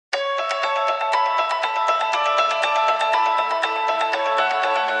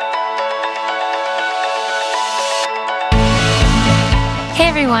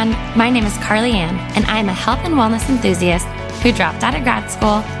everyone, my name is Carly Ann, and I'm a health and wellness enthusiast who dropped out of grad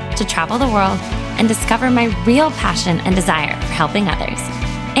school to travel the world and discover my real passion and desire for helping others.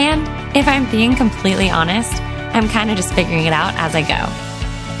 And if I'm being completely honest, I'm kind of just figuring it out as I go.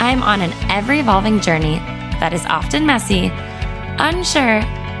 I'm on an ever-evolving journey that is often messy, unsure,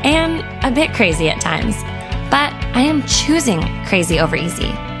 and a bit crazy at times, but I am choosing crazy over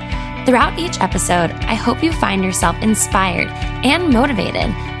easy. Throughout each episode, I hope you find yourself inspired and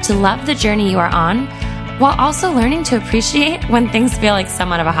motivated to love the journey you are on, while also learning to appreciate when things feel like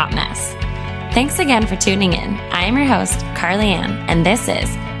somewhat of a hot mess. Thanks again for tuning in. I am your host, Carly Ann, and this is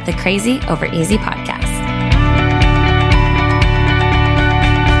the Crazy Over Easy podcast.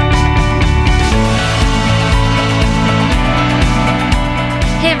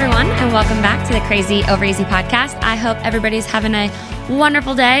 Hey everyone, and welcome back to the Crazy Over Easy podcast. I hope everybody's having a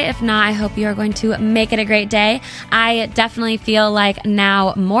wonderful day. If not, I hope you are going to make it a great day. I definitely feel like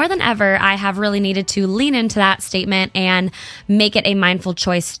now more than ever, I have really needed to lean into that statement and make it a mindful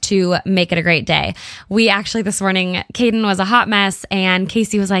choice to make it a great day. We actually this morning, Caden was a hot mess and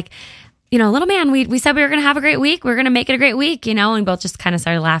Casey was like, little man, we said we were going to have a great week. We're going to make it a great week, and we both just kind of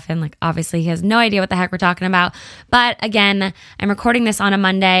started laughing. Like, obviously, he has no idea what the heck we're talking about. But again, I'm recording this on a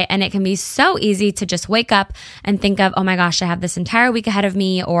Monday, and it can be so easy to just wake up and think of, oh my gosh, I have this entire week ahead of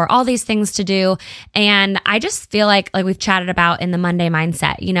me or all these things to do. And I just feel like we've chatted about in the Monday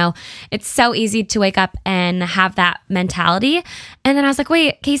mindset, it's so easy to wake up and have that mentality. And then I was like,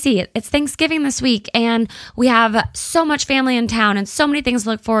 wait, Casey, it's Thanksgiving this week, and we have so much family in town and so many things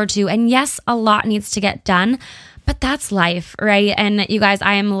to look forward to. And yes, a lot needs to get done, but that's life, right? And you guys,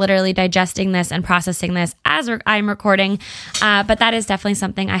 I am literally digesting this and processing this as I'm recording, but that is definitely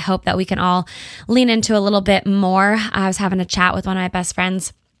something I hope that we can all lean into a little bit more. I was having a chat with one of my best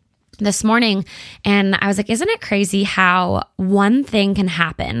friends this morning, and I was like, isn't it crazy how one thing can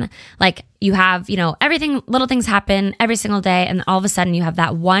happen? Like you have, everything, little things happen every single day, and all of a sudden you have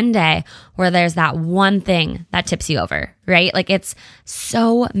that one day where there's that one thing that tips you over, right? Like it's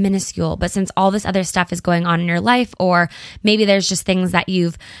so minuscule, but since all this other stuff is going on in your life, or maybe there's just things that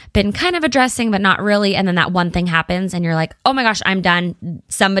you've been kind of addressing, but not really, and then that one thing happens and you're like, oh my gosh, I'm done.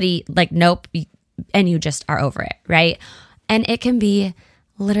 Somebody like, nope, and you just are over it, right? And it can be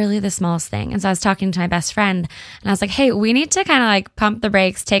literally the smallest thing. And so I was talking to my best friend and I was like, hey, we need to kind of pump the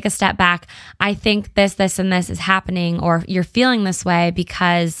brakes, take a step back. I think this, and this is happening, or you're feeling this way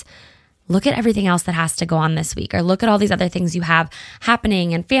because look at everything else that has to go on this week, or look at all these other things you have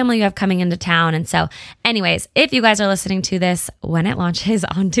happening and family you have coming into town. And so anyways, if you guys are listening to this when it launches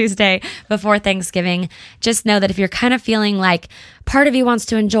on Tuesday before Thanksgiving, just know that if you're kind of feeling like part of you wants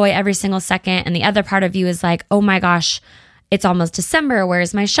to enjoy every single second and the other part of you is like, oh my gosh, it's almost December.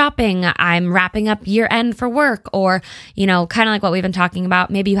 Where's my shopping? I'm wrapping up year end for work, or, kind of like what we've been talking about.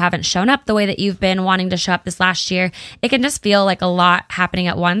 Maybe you haven't shown up the way that you've been wanting to show up this last year. It can just feel like a lot happening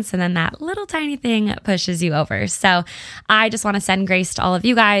at once. And then that little tiny thing pushes you over. So I just want to send grace to all of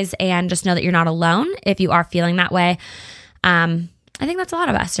you guys and just know that you're not alone if you are feeling that way. I think that's a lot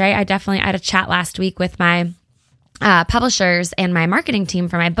of us, right? I had a chat last week with my publishers and my marketing team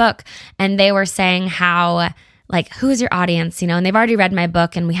for my book. And they were saying how, who is your audience, and they've already read my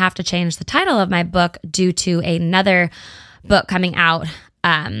book and we have to change the title of my book due to another book coming out.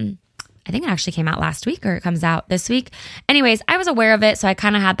 I think it actually came out last week, or it comes out this week. Anyways, I was aware of it. So I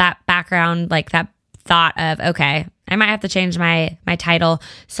kind of had that background, that thought of, okay, I might have to change my title.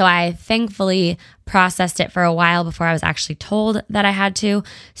 So I thankfully processed it for a while before I was actually told that I had to.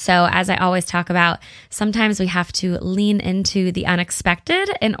 So as I always talk about, sometimes we have to lean into the unexpected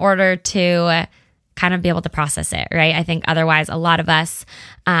in order to kind of be able to process it, right? I think otherwise a lot of us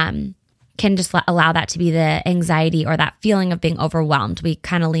can just allow that to be the anxiety or that feeling of being overwhelmed. We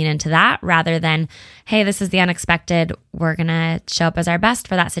kind of lean into that rather than, hey, this is the unexpected. We're going to show up as our best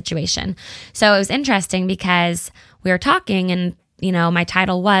for that situation. So it was interesting because we were talking and my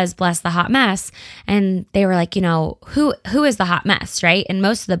title was Bless the Hot Mess. And they were like, who is the hot mess, right? In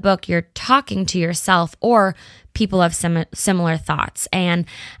most of the book, you're talking to yourself or people have similar thoughts. And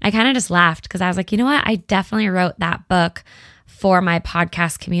I kind of just laughed because I was like, you know what? I definitely wrote that book for my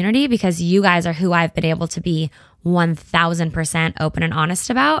podcast community because you guys are who I've been able to be 1000% open and honest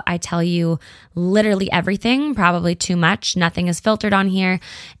about. I tell you literally everything, probably too much. Nothing is filtered on here.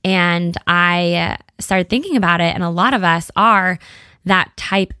 And I started thinking about it. And a lot of us are that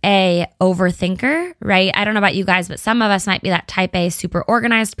type A overthinker, right? I don't know about you guys, but some of us might be that type A super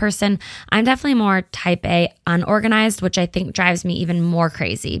organized person. I'm definitely more type A unorganized, which I think drives me even more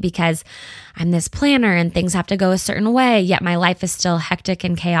crazy because I'm this planner and things have to go a certain way, yet my life is still hectic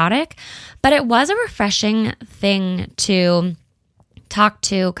and chaotic. But it was a refreshing thing to talk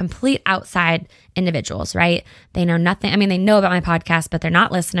to complete outside individuals, right? They know nothing. I mean, they know about my podcast, but they're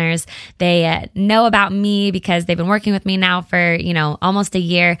not listeners. They know about me because they've been working with me now for, almost a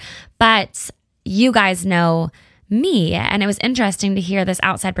year, but you guys know me. And it was interesting to hear this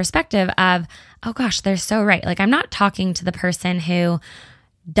outside perspective of, oh gosh, they're so right. Like, I'm not talking to the person who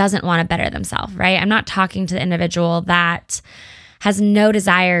doesn't want to better themselves, right? I'm not talking to the individual that has no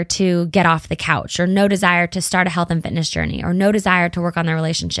desire to get off the couch or no desire to start a health and fitness journey or no desire to work on their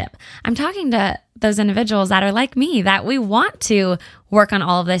relationship. I'm talking to those individuals that are like me, that we want to work on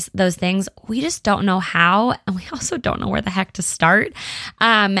all of those things. We just don't know how. And we also don't know where the heck to start.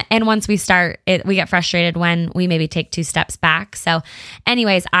 And once we start it, we get frustrated when we maybe take 2 steps back. So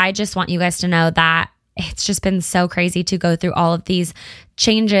anyways, I just want you guys to know that it's just been so crazy to go through all of these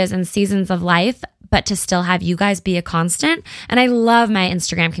changes and seasons of life, but to still have you guys be a constant. And I love my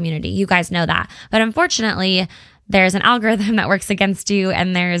Instagram community. You guys know that. But unfortunately, there's an algorithm that works against you,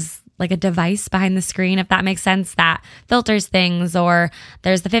 and there's like a device behind the screen, if that makes sense, that filters things, or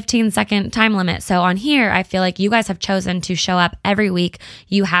there's the 15-second time limit. So on here, I feel like you guys have chosen to show up every week.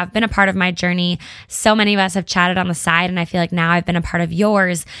 You have been a part of my journey. So many of us have chatted on the side, and I feel like now I've been a part of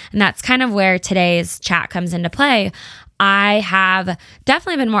yours. And that's kind of where today's chat comes into play. I have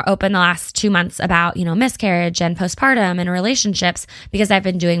definitely been more open the last 2 months about, miscarriage and postpartum and relationships, because I've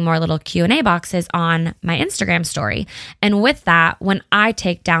been doing more little Q&A boxes on my Instagram story. And with that, when I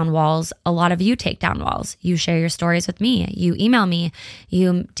take down walls, a lot of you take down walls. You share your stories with me. You email me,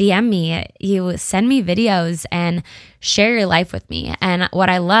 you DM me, you send me videos and share your life with me. And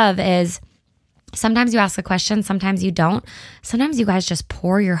what I love is sometimes you ask a question, sometimes you don't. Sometimes you guys just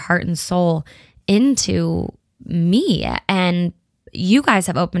pour your heart and soul into me, and you guys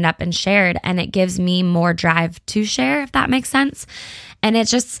have opened up and shared, and it gives me more drive to share, if that makes sense. And it's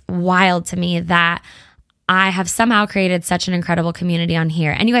just wild to me that I have somehow created such an incredible community on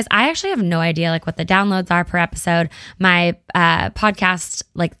here. And you guys, I actually have no idea what the downloads are per episode. My podcast,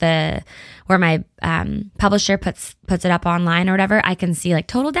 where my publisher puts it up online or whatever, I can see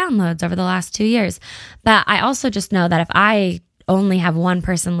total downloads over the last 2 years. But I also just know that if I only have one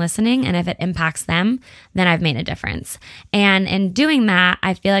person listening, and if it impacts them, then I've made a difference. And in doing that,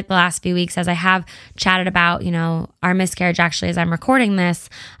 I feel like the last few weeks, as I have chatted about, our miscarriage, actually, as I'm recording this,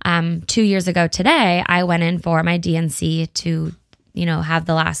 2 years ago today, I went in for my DNC to have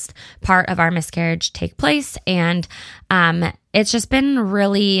the last part of our miscarriage take place. And it's just been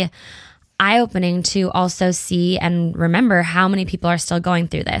really eye-opening to also see and remember how many people are still going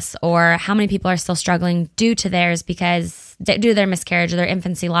through this, or how many people are still struggling due to their miscarriage or their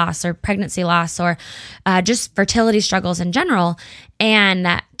infancy loss or pregnancy loss, or just fertility struggles in general.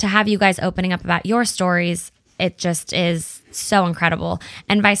 And to have you guys opening up about your stories, it just is so incredible.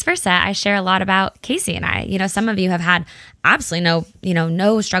 And vice versa, I share a lot about Casey and I. Some of you have had absolutely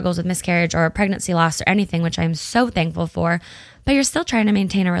no struggles with miscarriage or pregnancy loss or anything, which I'm so thankful for. But you're still trying to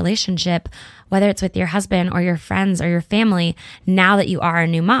maintain a relationship, whether it's with your husband or your friends or your family, now that you are a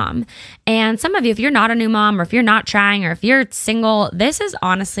new mom. And some of you, if you're not a new mom, or if you're not trying, or if you're single, this is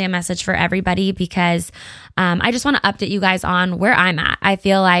honestly a message for everybody, because I just want to update you guys on where I'm at. I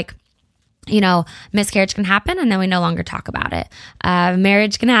feel like miscarriage can happen and then we no longer talk about it.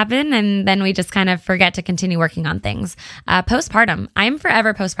 Marriage can happen and then we just kind of forget to continue working on things. Postpartum, I'm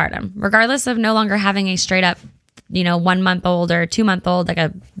forever postpartum, regardless of no longer having a straight up 1 month old or 2 month old, like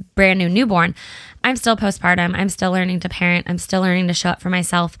a brand new newborn. I'm still postpartum. I'm still learning to parent. I'm still learning to show up for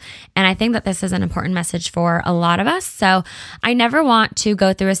myself. And I think that this is an important message for a lot of us. So I never want to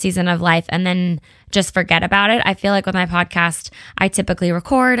go through a season of life and then just forget about it. I feel like with my podcast, I typically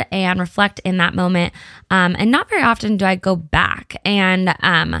record and reflect in that moment. And not very often do I go back. And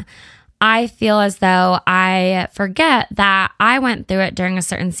I feel as though I forget that I went through it during a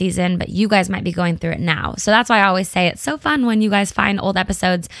certain season, but you guys might be going through it now. So that's why I always say it's so fun when you guys find old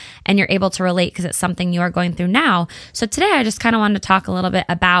episodes and you're able to relate, because it's something you are going through now. So today I just kind of wanted to talk a little bit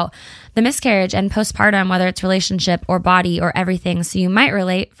about the miscarriage and postpartum, whether it's relationship or body or everything. So you might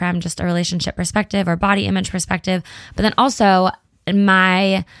relate from just a relationship perspective or body image perspective, but then also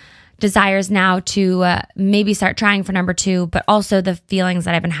my desires now to maybe start trying for number 2, but also the feelings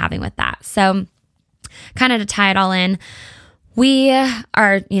that I've been having with that. So kind of to tie it all in, we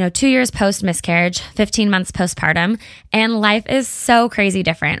are, 2 years post miscarriage, 15 months postpartum, and life is so crazy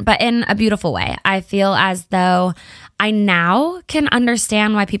different, but in a beautiful way. I feel as though I now can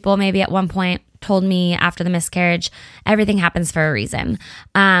understand why people maybe at one point told me after the miscarriage, everything happens for a reason.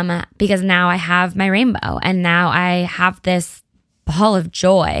 Because now I have my rainbow, and now I have this ball of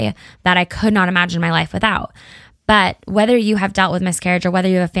joy that I could not imagine my life without. But whether you have dealt with miscarriage or whether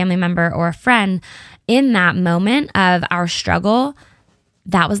you have a family member or a friend, in that moment of our struggle,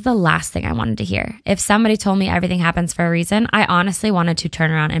 that was the last thing I wanted to hear. If somebody told me everything happens for a reason, I honestly wanted to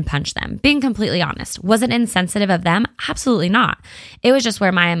turn around and punch them. Being completely honest. Was it insensitive of them? Absolutely not. It was just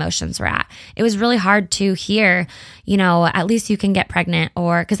where my emotions were at. It was really hard to hear, at least you can get pregnant,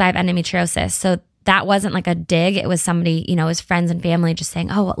 or because I have endometriosis. So that wasn't like a dig. It was somebody, his friends and family just saying,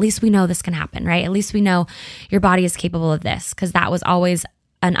 oh, at least we know this can happen, right? At least we know your body is capable of this, because that was always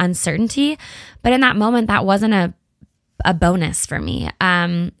an uncertainty. But in that moment, that wasn't a bonus for me.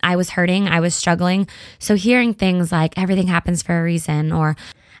 I was hurting. I was struggling. So hearing things like everything happens for a reason, or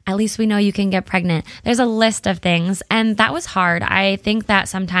at least we know you can get pregnant. There's a list of things. And that was hard. I think that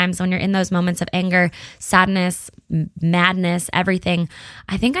sometimes when you're in those moments of anger, sadness, madness, everything,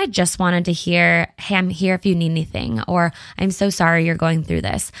 I think I just wanted to hear, hey, I'm here if you need anything, or I'm so sorry you're going through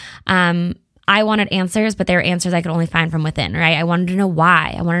this. I wanted answers, but they were answers I could only find from within, right? I wanted to know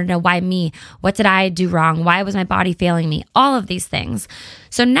why. I wanted to know why me. What did I do wrong? Why was my body failing me? All of these things.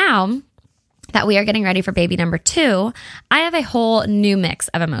 So now that we are getting ready for baby number 2, I have a whole new mix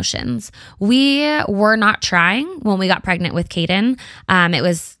of emotions. We were not trying when we got pregnant with Caden. It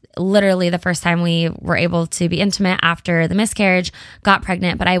was literally the first time we were able to be intimate after the miscarriage, got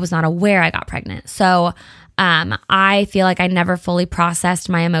pregnant, but I was not aware I got pregnant. So I feel like I never fully processed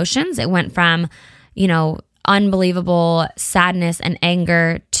my emotions. It went from, unbelievable sadness and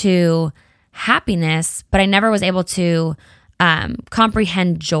anger to happiness, but I never was able to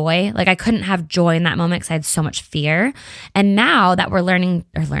comprehend joy. Like I couldn't have joy in that moment because I had so much fear. And now that we're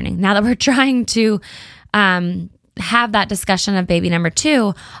now that we're trying to have that discussion of baby number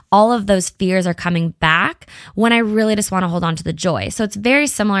 2, all of those fears are coming back when I really just want to hold on to the joy. So it's very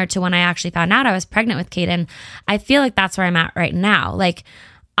similar to when I actually found out I was pregnant with Caden. I feel like that's where I'm at right now. Like,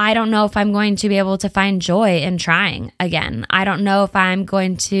 I don't know if I'm going to be able to find joy in trying again. I don't know if I'm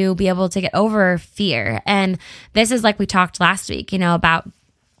going to be able to get over fear. And this is like we talked last week, about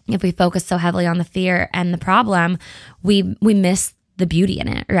if we focus so heavily on the fear and the problem, we miss the beauty in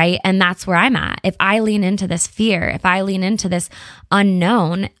it, right? And that's where I'm at. If I lean into this fear, if I lean into this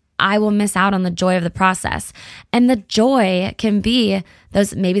unknown, I will miss out on the joy of the process. And the joy can be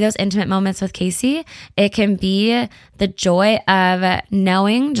those intimate moments with Casey. It can be the joy of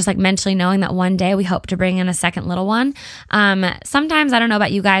knowing, just like mentally knowing that one day we hope to bring in a second little one. Sometimes, I don't know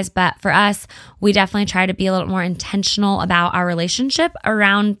about you guys, but for us, we definitely try to be a little more intentional about our relationship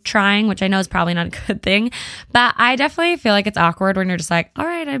around trying, which I know is probably not a good thing. But I definitely feel like it's awkward when you're just like, all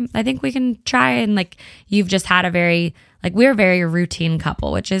right, I think we can try. And like, you've just had we're a very routine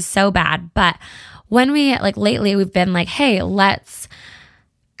couple, which is so bad. But when we lately, we've been like, hey, let's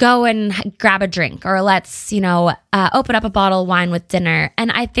go and grab a drink, or let's, open up a bottle of wine with dinner.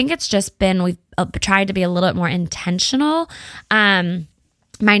 And I think it's just been, we've tried to be a little bit more intentional. Mind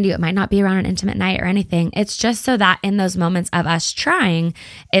you, it might not be around an intimate night or anything. It's just so that in those moments of us trying,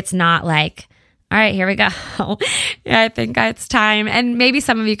 it's not like, all right, here we go. Yeah, I think it's time. And maybe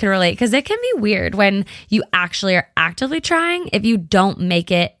some of you can relate, because it can be weird when you actually are actively trying. If you don't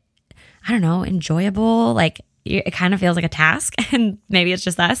make it, I don't know, enjoyable, it kind of feels like a task, and maybe it's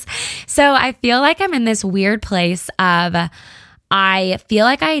just us. So I feel like I'm in this weird place of, I feel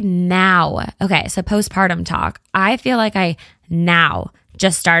like so postpartum talk, I feel like I now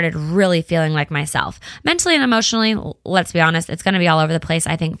just started really feeling like myself. Mentally and emotionally, let's be honest, it's going to be all over the place,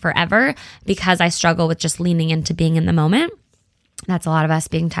 I think, forever, because I struggle with just leaning into being in the moment. That's a lot of us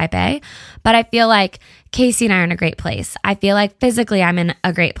being type A. But I feel like Casey and I are in a great place. I feel like physically I'm in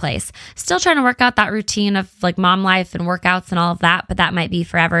a great place. Still trying to work out that routine of mom life and workouts and all of that, but that might be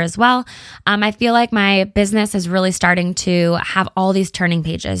forever as well. I feel like my business is really starting to have all these turning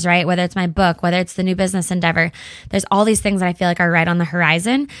pages, right? Whether it's my book, whether it's the new business endeavor, there's all these things that I feel like are right on the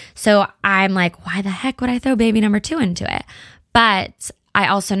horizon. So I'm like, why the heck would I throw baby number 2 into it? But I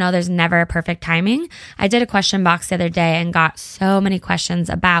also know there's never a perfect timing. I did a question box the other day and got so many questions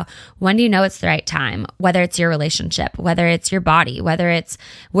about when do you know it's the right time, whether it's your relationship, whether it's your body, whether it's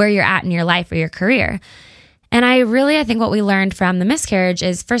where you're at in your life or your career. And I think what we learned from the miscarriage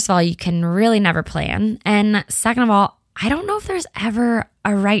is, first of all, you can really never plan. And second of all, I don't know if there's ever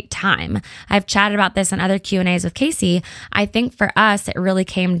a right time. I've chatted about this in other Q&As with Casey. I think for us, it really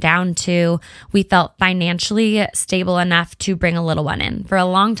came down to, we felt financially stable enough to bring a little one in. For a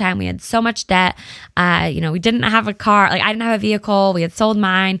long time, we had so much debt. We didn't have a car. I didn't have a vehicle. We had sold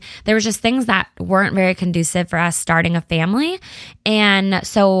mine. There was just things that weren't very conducive for us starting a family. And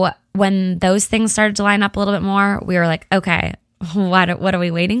so when those things started to line up a little bit more, we were like, okay, what are we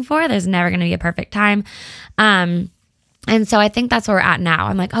waiting for? There's never going to be a perfect time. And so I think that's where we're at now.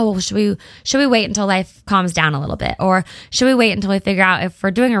 I'm like, oh, well, should we wait until life calms down a little bit? Or should we wait until we figure out if we're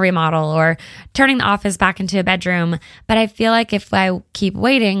doing a remodel or turning the office back into a bedroom? But I feel like if I keep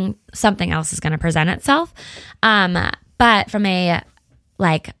waiting, something else is going to present itself. But from a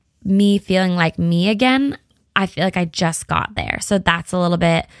like me feeling like me again, I feel like I just got there. So that's a little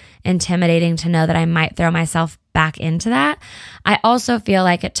bit intimidating to know that I might throw myself back into that. I also feel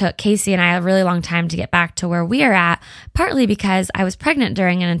like it took Casey and I a really long time to get back to where we are at, partly because I was pregnant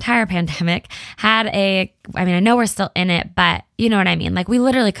during an entire pandemic, I know we're still in it, but you know what I mean? Like we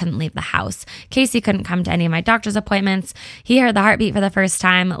literally couldn't leave the house. Casey couldn't come to any of my doctor's appointments. He heard the heartbeat for the first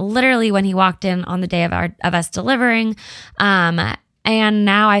time, literally when he walked in on the day of us delivering. And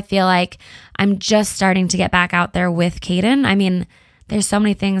now I feel like I'm just starting to get back out there with Caden. I mean, there's so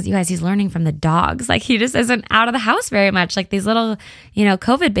many things, you guys, he's learning from the dogs. Like he just isn't out of the house very much. Like these little,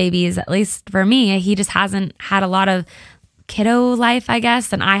 COVID babies, at least for me, he just hasn't had a lot of kiddo life, I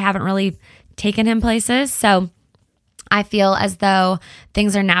guess. And I haven't really taken him places. So I feel as though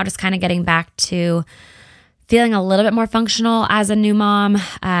things are now just kind of getting back to feeling a little bit more functional as a new mom,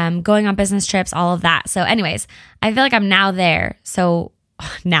 going on business trips, all of that. So anyways, I feel like I'm now there. So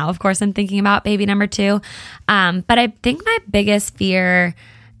now, of course, I'm thinking about baby number 2. But I think my biggest fear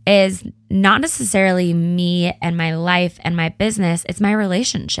is not necessarily me and my life and my business. It's my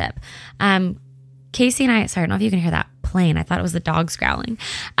relationship. Casey and I, sorry, I don't know if you can hear that plane. I thought it was the dogs growling.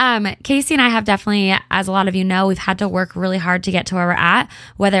 Casey and I have definitely, as a lot of you know, we've had to work really hard to get to where we're at,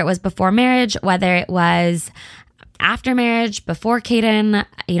 whether it was before marriage, whether it was after marriage, before Caden,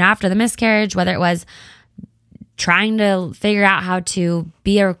 after the miscarriage, whether it was trying to figure out how to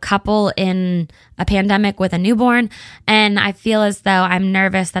be a couple in a pandemic with a newborn. And I feel as though I'm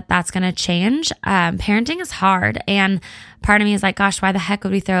nervous that that's going to change. Parenting is hard. And part of me is like, gosh, why the heck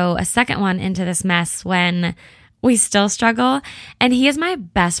would we throw a second one into this mess when we still struggle? And he is my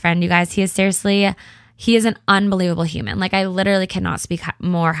best friend, you guys. He is an unbelievable human. Like I literally cannot speak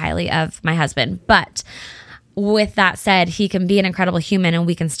more highly of my husband. But with that said, he can be an incredible human and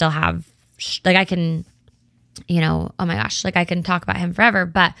we can still have, I can, oh my gosh, I can talk about him forever,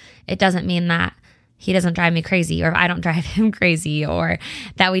 but it doesn't mean that he doesn't drive me crazy or I don't drive him crazy or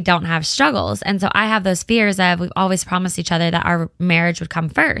that we don't have struggles. And so I have those fears of we've always promised each other that our marriage would come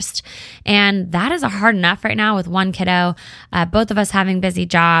first. And that is hard enough right now with one kiddo, both of us having busy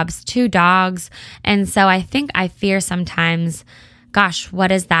jobs, 2 dogs. And so I think I fear sometimes, gosh,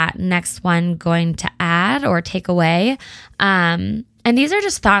 what is that next one going to add or take away? And these are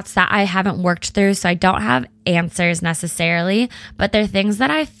just thoughts that I haven't worked through, so I don't have answers necessarily, but they're things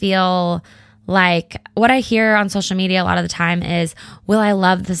that I feel like what I hear on social media a lot of the time is, will I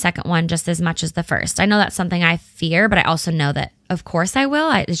love the second one just as much as the first? I know that's something I fear, but I also know that of course I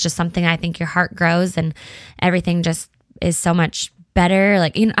will. It's just something I think your heart grows and everything just is so much better. I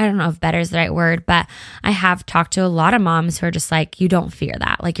don't know if better is the right word, but I have talked to a lot of moms who are just like, you don't fear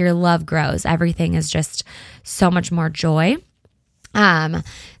that. Like your love grows. Everything is just so much more joy. But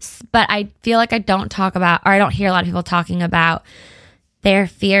I feel like I don't hear a lot of people talking about their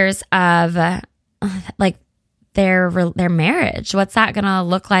fears of their marriage. What's that going to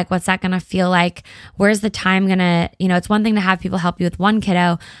look like? What's that going to feel like? Where's the time going to, it's one thing to have people help you with one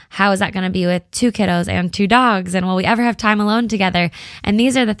kiddo. How is that going to be with 2 kiddos and 2 dogs? And will we ever have time alone together? And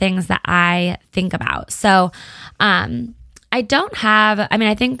these are the things that I think about. So,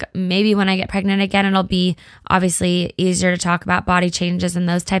 I think maybe when I get pregnant again, it'll be obviously easier to talk about body changes and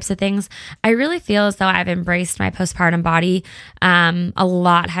those types of things. I really feel as though I've embraced my postpartum body. A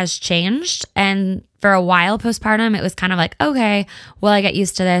lot has changed. And for a while postpartum, it was kind of like, okay, well, I get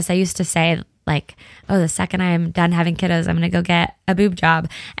used to this. I used to say the second I'm done having kiddos, I'm going to go get a boob job.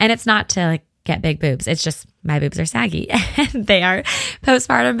 And it's not to get big boobs. It's just my boobs are saggy and they are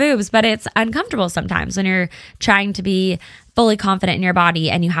postpartum boobs, but it's uncomfortable sometimes when you're trying to be fully confident in your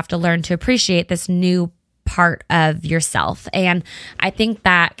body and you have to learn to appreciate this new part of yourself. And I think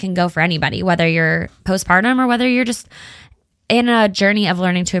that can go for anybody, whether you're postpartum or whether you're just in a journey of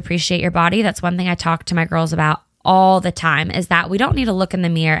learning to appreciate your body. That's one thing I talk to my girls about all the time, is that we don't need to look in the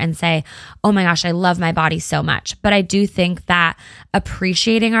mirror and say, oh my gosh, I love my body so much. But I do think that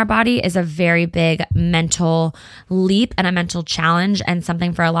appreciating our body is a very big mental leap and a mental challenge and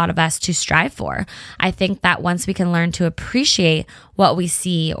something for a lot of us to strive for. I think that once we can learn to appreciate what we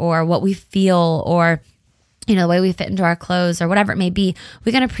see or what we feel or the way we fit into our clothes or whatever it may be,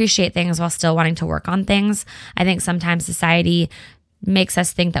 we can appreciate things while still wanting to work on things. I think sometimes society makes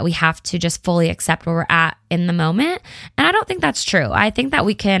us think that we have to just fully accept where we're at in the moment. And I don't think that's true. I think that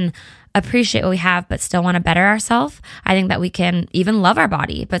we can appreciate what we have, but still want to better ourselves. I think that we can even love our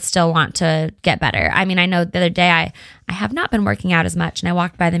body, but still want to get better. I mean, I know the other day I have not been working out as much, and I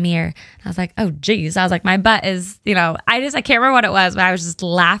walked by the mirror and I was like, oh geez. I was like, my butt is, I can't remember what it was, but I was just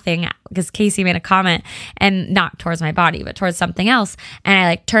laughing because Casey made a comment, and not towards my body, but towards something else. And I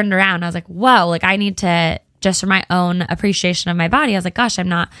like turned around. I was like, whoa, like I need to, just for my own appreciation of my body, I was like, gosh, I'm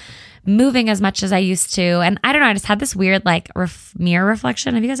not moving as much as I used to. And I don't know, I just had this weird like mirror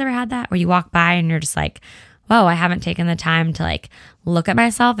reflection. Have you guys ever had that where you walk by and you're just like, whoa, I haven't taken the time to like look at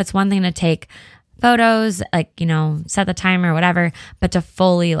myself. It's one thing to take photos, like, set the timer or whatever, but to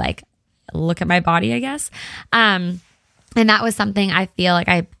fully like look at my body, I guess. And that was something I feel like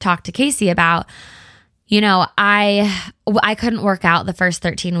I talked to Casey about. I couldn't work out the first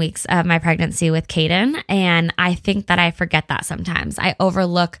 13 weeks of my pregnancy with Caden. And I think that I forget that sometimes. I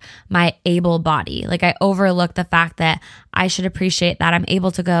overlook my able body. Like I overlook the fact that I should appreciate that I'm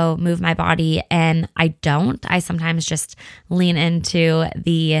able to go move my body, and I don't. I sometimes just lean into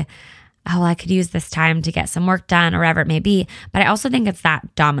I could use this time to get some work done or whatever it may be. But I also think it's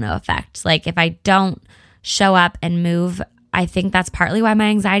that domino effect. Like if I don't show up and move, I think that's partly why my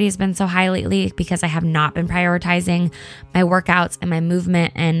anxiety has been so high lately, because I have not been prioritizing my workouts and my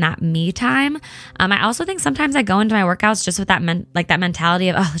movement and that me time. I also think sometimes I go into my workouts just with that mentality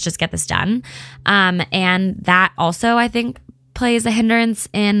of, let's just get this done. And that also, I think, plays a hindrance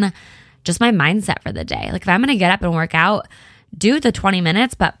in just my mindset for the day. Like if I'm going to get up and work out, do the 20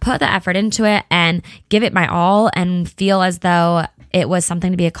 minutes, but put the effort into it and give it my all and feel as though it was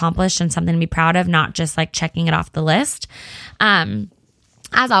something to be accomplished and something to be proud of, not just like checking it off the list.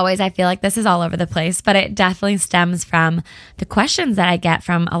 As always, I feel like this is all over the place, but it definitely stems from the questions that I get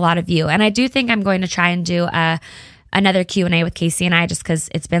from a lot of you. And I do think I'm going to try and do another Q&A with Casey and I, just because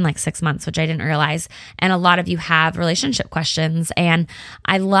it's been like 6 months, which I didn't realize. And a lot of you have relationship questions. And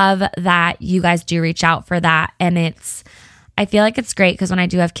I love that you guys do reach out for that. And I feel like it's great because when I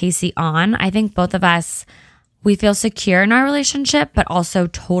do have Casey on, I think both of us, we feel secure in our relationship, but also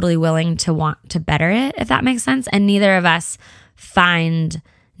totally willing to want to better it, if that makes sense. And neither of us find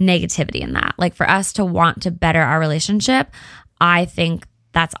negativity in that. Like for us to want to better our relationship, I think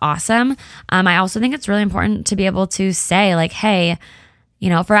that's awesome. I also think it's really important to be able to say like, hey,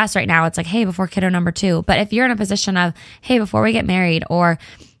 for us right now, it's like, hey, before kiddo number 2. But if you're in a position of, hey, before we get married, or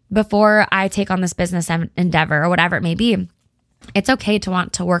before I take on this business endeavor or whatever it may be, it's okay to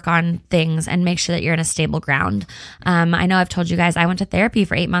want to work on things and make sure that you're in a stable ground. I know I've told you guys I went to therapy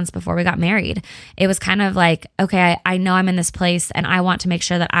for 8 months before we got married. It was kind of like, okay, I know I'm in this place and I want to make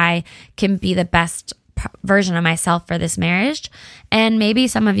sure that I can be the best version of myself for this marriage. And maybe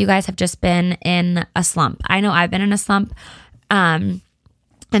some of you guys have just been in a slump. I know I've been in a slump. And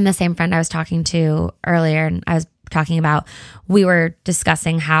the same friend I was talking to earlier, and I was talking about, we were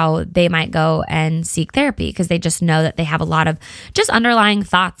discussing how they might go and seek therapy because they just know that they have a lot of just underlying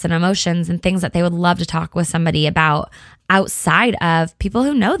thoughts and emotions and things that they would love to talk with somebody about outside of people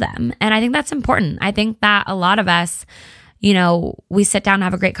who know them. And I think that's important. I think that a lot of us, we sit down and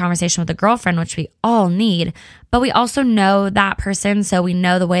have a great conversation with a girlfriend, which we all need, but we also know that person. So we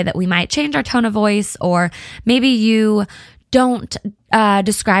know the way that we might change our tone of voice, or maybe you don't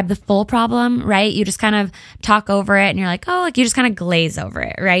describe the full problem, right? You just kind of talk over it and you're like, oh, like you just kind of glaze over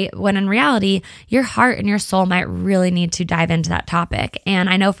it, right? When in reality, your heart and your soul might really need to dive into that topic. And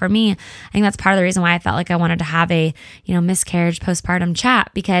I know for me, I think that's part of the reason why I felt like I wanted to have a, miscarriage postpartum chat,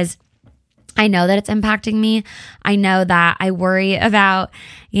 because I know that it's impacting me. I know that I worry about,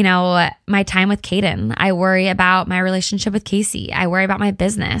 my time with Caden. I worry about my relationship with Casey. I worry about my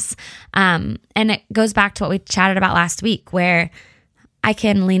business. And it goes back to what we chatted about last week, where I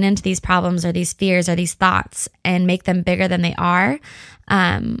can lean into these problems or these fears or these thoughts and make them bigger than they are.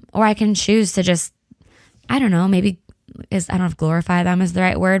 Or I can choose to just, I don't know, I don't know if glorify them is the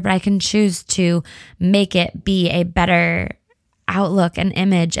right word, but I can choose to make it be a better outlook and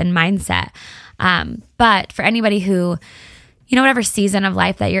image and mindset. But for anybody who, whatever season of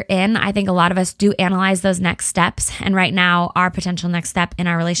life that you're in, I think a lot of us do analyze those next steps. And right now, our potential next step in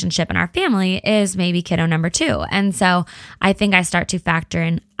our relationship and our family is maybe kiddo number 2. And so I think I start to factor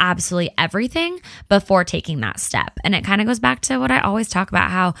in absolutely everything before taking that step. And it kind of goes back to what I always talk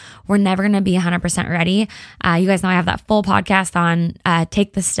about, how we're never going to be 100% ready. You guys know I have that full podcast on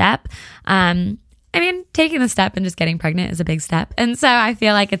Take the Step. Taking the step and just getting pregnant is a big step. And so I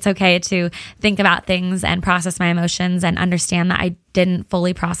feel like it's okay to think about things and process my emotions and understand that I didn't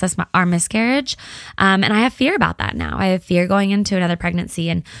fully process our miscarriage. And I have fear about that now. I have fear going into another pregnancy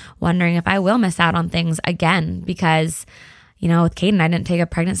and wondering if I will miss out on things again, because, with Caden, I didn't take a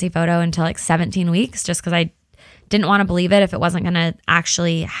pregnancy photo until like 17 weeks just because I didn't want to believe it if it wasn't going to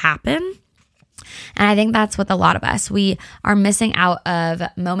actually happen. And I think that's with a lot of us. We are missing out of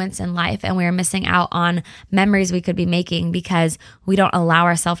moments in life, and we are missing out on memories we could be making because we don't allow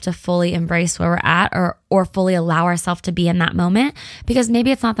ourselves to fully embrace where we're at or fully allow ourselves to be in that moment, because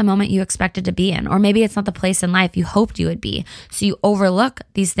maybe it's not the moment you expected to be in, or maybe it's not the place in life you hoped you would be. So you overlook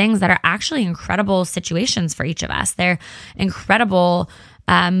these things that are actually incredible situations for each of us. They're incredible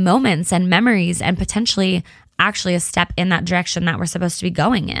moments and memories, and potentially actually a step in that direction that we're supposed to be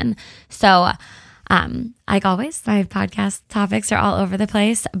going in. So like always, my podcast topics are all over the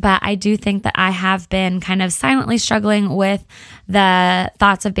place, but I do think that I have been kind of silently struggling with the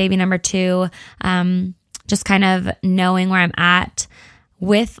thoughts of baby number 2, just kind of knowing where I'm at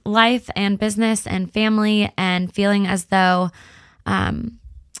with life and business and family, and feeling as though,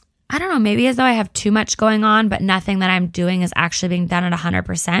 I don't know, maybe as though I have too much going on, but nothing that I'm doing is actually being done at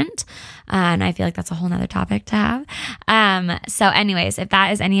 100%. And I feel like that's a whole nother topic to have. So anyways, if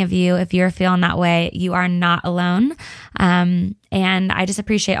that is any of you, if you're feeling that way, you are not alone. And I just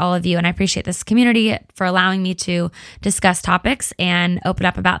appreciate all of you. And I appreciate this community for allowing me to discuss topics and open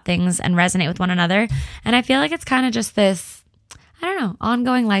up about things and resonate with one another. And I feel like it's kind of just this, I don't know,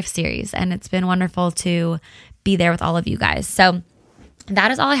 ongoing life series. And it's been wonderful to be there with all of you guys. So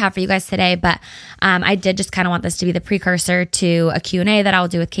that is all I have for you guys today, but I did just kind of want this to be the precursor to a Q&A that I'll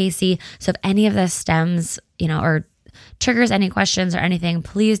do with Casey. So if any of this stems, or triggers any questions or anything,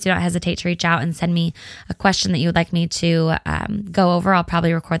 please do not hesitate to reach out and send me a question that you would like me to go over. I'll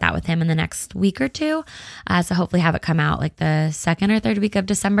probably record that with him in the next week or two. So hopefully have it come out like the 2nd or 3rd week of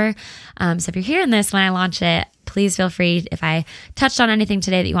December. So if you're hearing this when I launch it, please feel free. If I touched on anything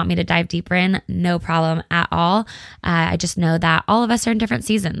today that you want me to dive deeper in, no problem at all. I just know that all of us are in different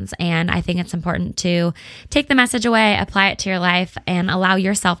seasons, and I think it's important to take the message away, apply it to your life, and allow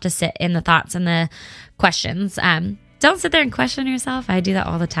yourself to sit in the thoughts and the questions. Don't sit there and question yourself. I do that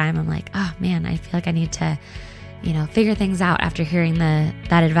all the time. I'm like, oh man, I feel like I need to, figure things out after hearing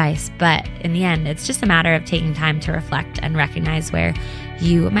that advice. But in the end, it's just a matter of taking time to reflect and recognize where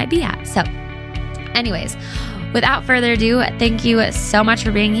you might be at. So anyways, without further ado, thank you so much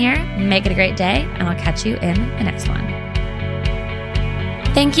for being here. Make it a great day, and I'll catch you in the next one.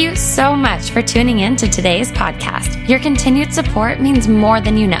 Thank you so much for tuning in to today's podcast. Your continued support means more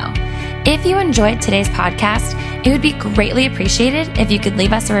than you know. If you enjoyed today's podcast, it would be greatly appreciated if you could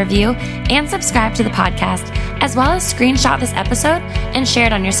leave us a review and subscribe to the podcast, as well as screenshot this episode and share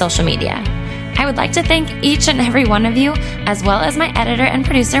it on your social media. I would like to thank each and every one of you, as well as my editor and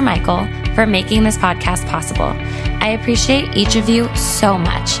producer, Michael, for making this podcast possible. I appreciate each of you so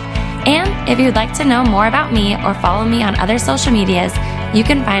much. And if you'd like to know more about me or follow me on other social medias, you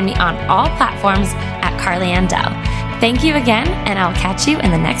can find me on all platforms at Carly Andell. Thank you again, and I'll catch you in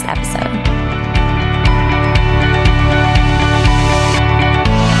the next episode.